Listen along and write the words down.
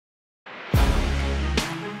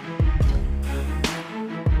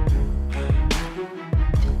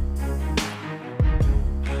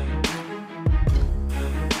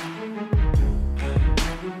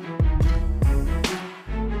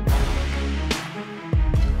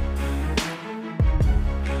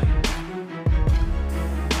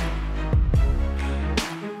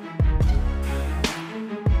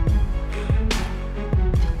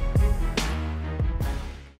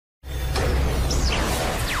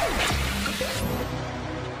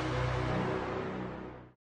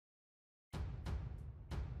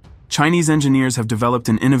Chinese engineers have developed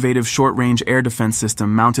an innovative short-range air defense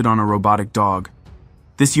system mounted on a robotic dog.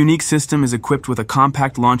 This unique system is equipped with a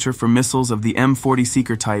compact launcher for missiles of the M40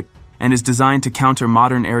 Seeker type and is designed to counter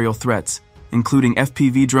modern aerial threats, including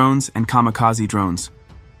FPV drones and kamikaze drones.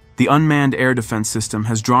 The unmanned air defense system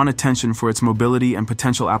has drawn attention for its mobility and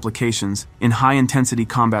potential applications in high-intensity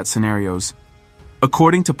combat scenarios.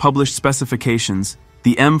 According to published specifications,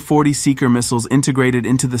 the M40 Seeker missiles integrated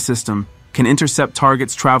into the system can intercept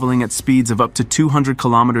targets traveling at speeds of up to 200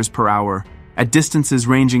 kilometers per hour, at distances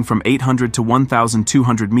ranging from 800 to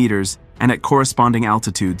 1,200 meters, and at corresponding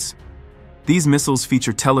altitudes. These missiles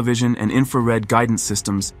feature television and infrared guidance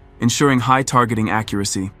systems, ensuring high targeting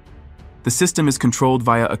accuracy. The system is controlled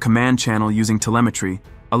via a command channel using telemetry,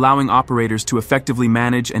 allowing operators to effectively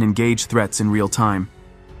manage and engage threats in real time.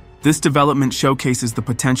 This development showcases the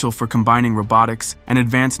potential for combining robotics and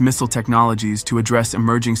advanced missile technologies to address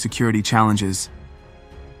emerging security challenges.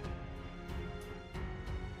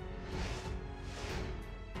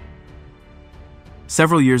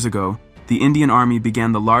 Several years ago, the Indian Army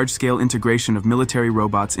began the large-scale integration of military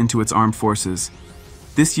robots into its armed forces.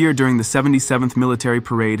 This year, during the 77th Military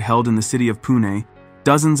Parade held in the city of Pune,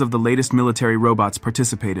 dozens of the latest military robots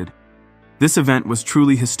participated. This event was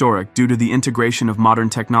truly historic due to the integration of modern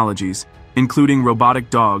technologies, including robotic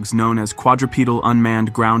dogs known as quadrupedal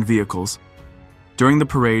unmanned ground vehicles. During the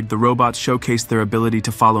parade, the robots showcased their ability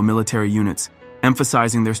to follow military units,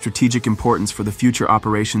 emphasizing their strategic importance for the future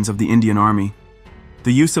operations of the Indian Army.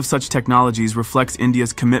 The use of such technologies reflects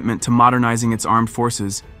India's commitment to modernizing its armed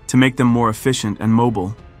forces to make them more efficient and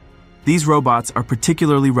mobile. These robots are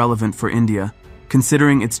particularly relevant for India,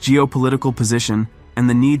 considering its geopolitical position and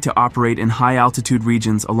the need to operate in high-altitude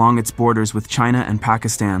regions along its borders with China and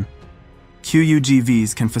Pakistan.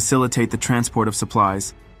 QUGVs can facilitate the transport of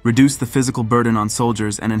supplies, reduce the physical burden on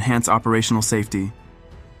soldiers, and enhance operational safety.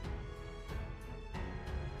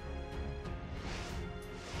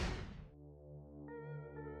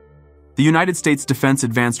 The United States Defense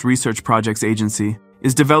Advanced Research Projects Agency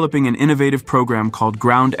is developing an innovative program called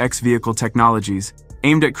Ground X Vehicle Technologies,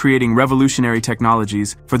 aimed at creating revolutionary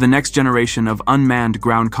technologies for the next generation of unmanned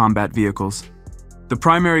ground combat vehicles. The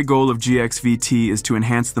primary goal of GXVT is to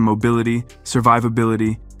enhance the mobility,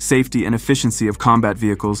 survivability, safety, and efficiency of combat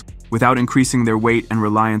vehicles without increasing their weight and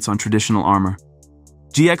reliance on traditional armor.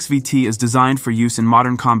 GXVT is designed for use in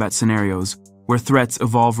modern combat scenarios, where threats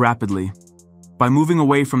evolve rapidly. By moving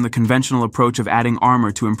away from the conventional approach of adding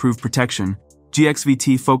armor to improve protection,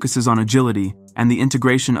 GXVT focuses on agility and the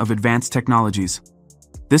integration of advanced technologies.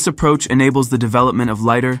 This approach enables the development of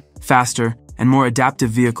lighter, faster, and more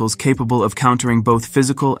adaptive vehicles capable of countering both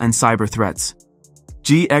physical and cyber threats.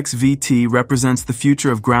 GXVT represents the future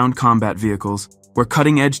of ground combat vehicles, where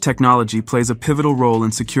cutting-edge technology plays a pivotal role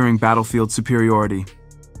in securing battlefield superiority.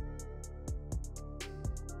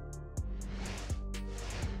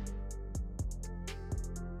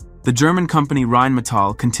 The German company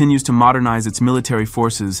Rheinmetall continues to modernize its military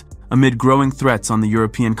forces amid growing threats on the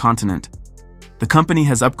European continent. The company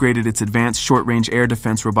has upgraded its advanced short-range air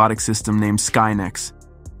defense robotic system named Skynex.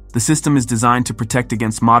 The system is designed to protect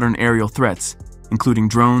against modern aerial threats, including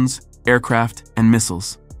drones, aircraft, and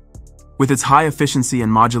missiles. With its high efficiency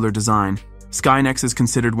and modular design, Skynex is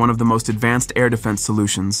considered one of the most advanced air defense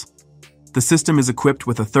solutions. The system is equipped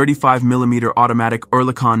with a 35mm automatic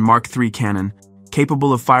Oerlikon Mark III cannon,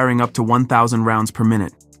 capable of firing up to 1,000 rounds per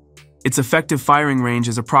minute. Its effective firing range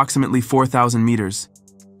is approximately 4,000 meters.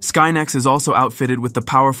 Skynex is also outfitted with the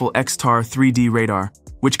powerful XTAR 3D radar,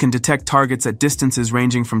 which can detect targets at distances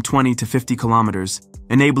ranging from 20 to 50 kilometers,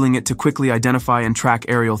 enabling it to quickly identify and track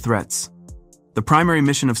aerial threats. The primary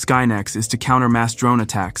mission of Skynex is to counter mass drone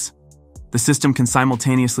attacks. The system can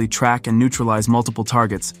simultaneously track and neutralize multiple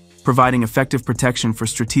targets, providing effective protection for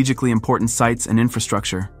strategically important sites and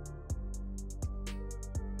infrastructure.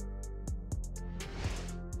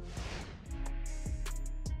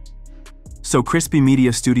 So Crispy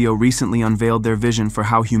Media Studio recently unveiled their vision for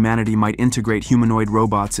how humanity might integrate humanoid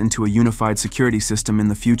robots into a unified security system in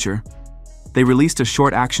the future. They released a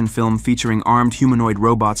short action film featuring armed humanoid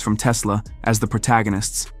robots from Tesla as the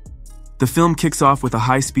protagonists. The film kicks off with a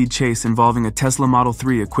high-speed chase involving a Tesla Model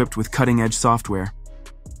 3 equipped with cutting-edge software.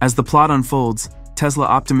 As the plot unfolds, Tesla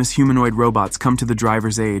Optimus humanoid robots come to the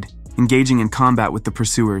driver's aid, engaging in combat with the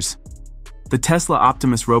pursuers. The Tesla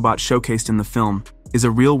Optimus robot showcased in the film is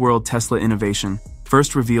a real-world Tesla innovation,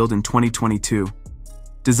 first revealed in 2022.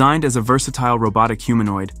 Designed as a versatile robotic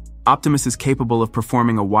humanoid, Optimus is capable of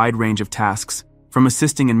performing a wide range of tasks, from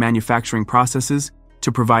assisting in manufacturing processes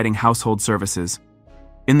to providing household services.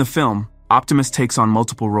 In the film, Optimus takes on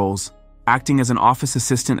multiple roles, acting as an office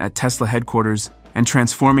assistant at Tesla headquarters, and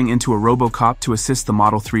transforming into a RoboCop to assist the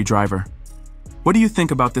Model 3 driver. What do you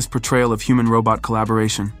think about this portrayal of human-robot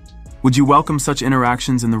collaboration? Would you welcome such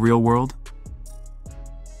interactions in the real world?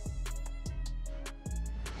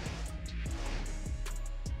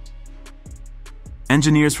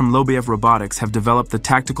 Engineers from Lobeyev Robotics have developed the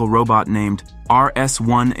tactical robot named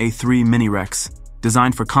RS-1A3 Mini-Rex,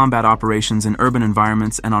 designed for combat operations in urban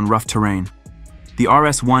environments and on rough terrain. The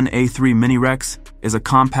RS-1A3 Mini-Rex is a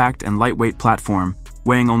compact and lightweight platform,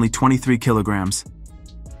 weighing only 23 kilograms.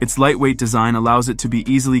 Its lightweight design allows it to be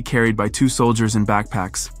easily carried by 2 soldiers in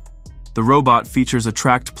backpacks. The robot features a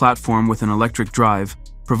tracked platform with an electric drive,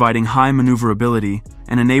 providing high maneuverability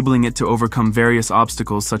and enabling it to overcome various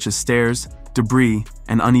obstacles such as stairs, debris,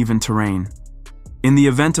 and uneven terrain. In the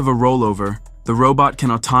event of a rollover, the robot can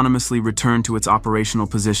autonomously return to its operational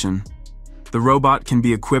position. The robot can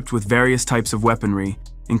be equipped with various types of weaponry,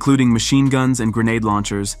 including machine guns and grenade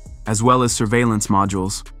launchers, as well as surveillance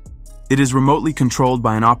modules. It is remotely controlled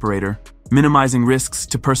by an operator, minimizing risks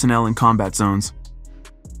to personnel in combat zones.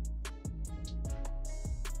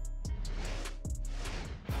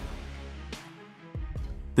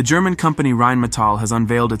 The German company Rheinmetall has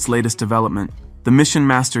unveiled its latest development, the Mission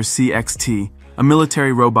Master CXT, a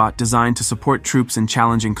military robot designed to support troops in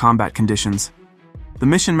challenging combat conditions. The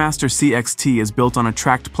Mission Master CXT is built on a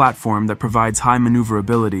tracked platform that provides high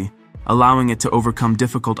maneuverability, allowing it to overcome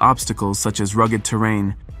difficult obstacles such as rugged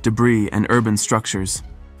terrain, debris, and urban structures.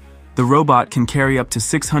 The robot can carry up to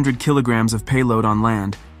 600 kilograms of payload on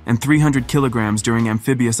land and 300 kilograms during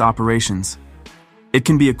amphibious operations. It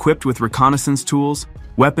can be equipped with reconnaissance tools,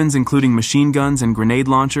 weapons including machine guns and grenade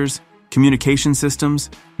launchers, communication systems,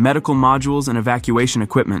 medical modules, and evacuation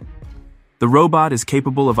equipment. The robot is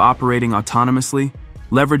capable of operating autonomously,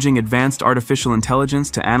 leveraging advanced artificial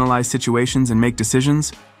intelligence to analyze situations and make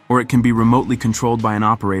decisions, or it can be remotely controlled by an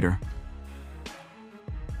operator.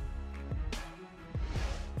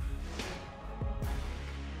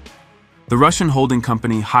 The Russian holding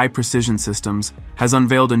company High Precision Systems has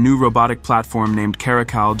unveiled a new robotic platform named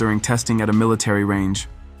Caracal during testing at a military range.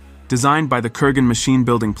 Designed by the Kurgan machine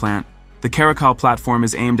building plant, the Caracal platform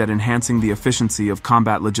is aimed at enhancing the efficiency of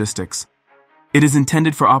combat logistics. It is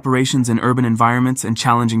intended for operations in urban environments and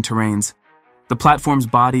challenging terrains. The platform's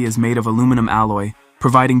body is made of aluminum alloy,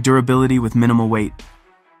 providing durability with minimal weight.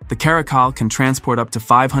 The Caracal can transport up to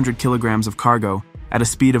 500 kilograms of cargo at a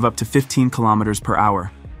speed of up to 15 kilometers per hour.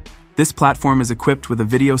 This platform is equipped with a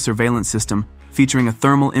video surveillance system featuring a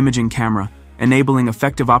thermal imaging camera, enabling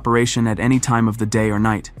effective operation at any time of the day or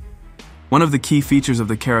night. One of the key features of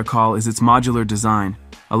the Caracal is its modular design,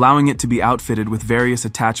 allowing it to be outfitted with various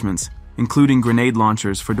attachments, including grenade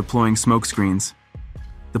launchers for deploying smoke screens.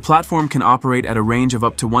 The platform can operate at a range of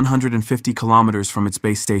up to 150 kilometers from its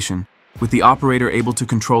base station, with the operator able to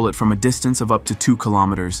control it from a distance of up to 2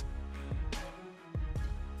 kilometers.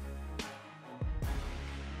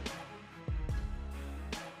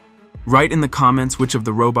 Write in the comments which of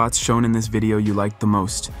the robots shown in this video you liked the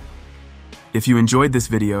most. If you enjoyed this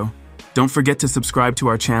video, don't forget to subscribe to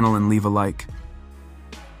our channel and leave a like.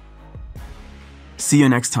 See you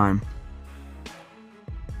next time.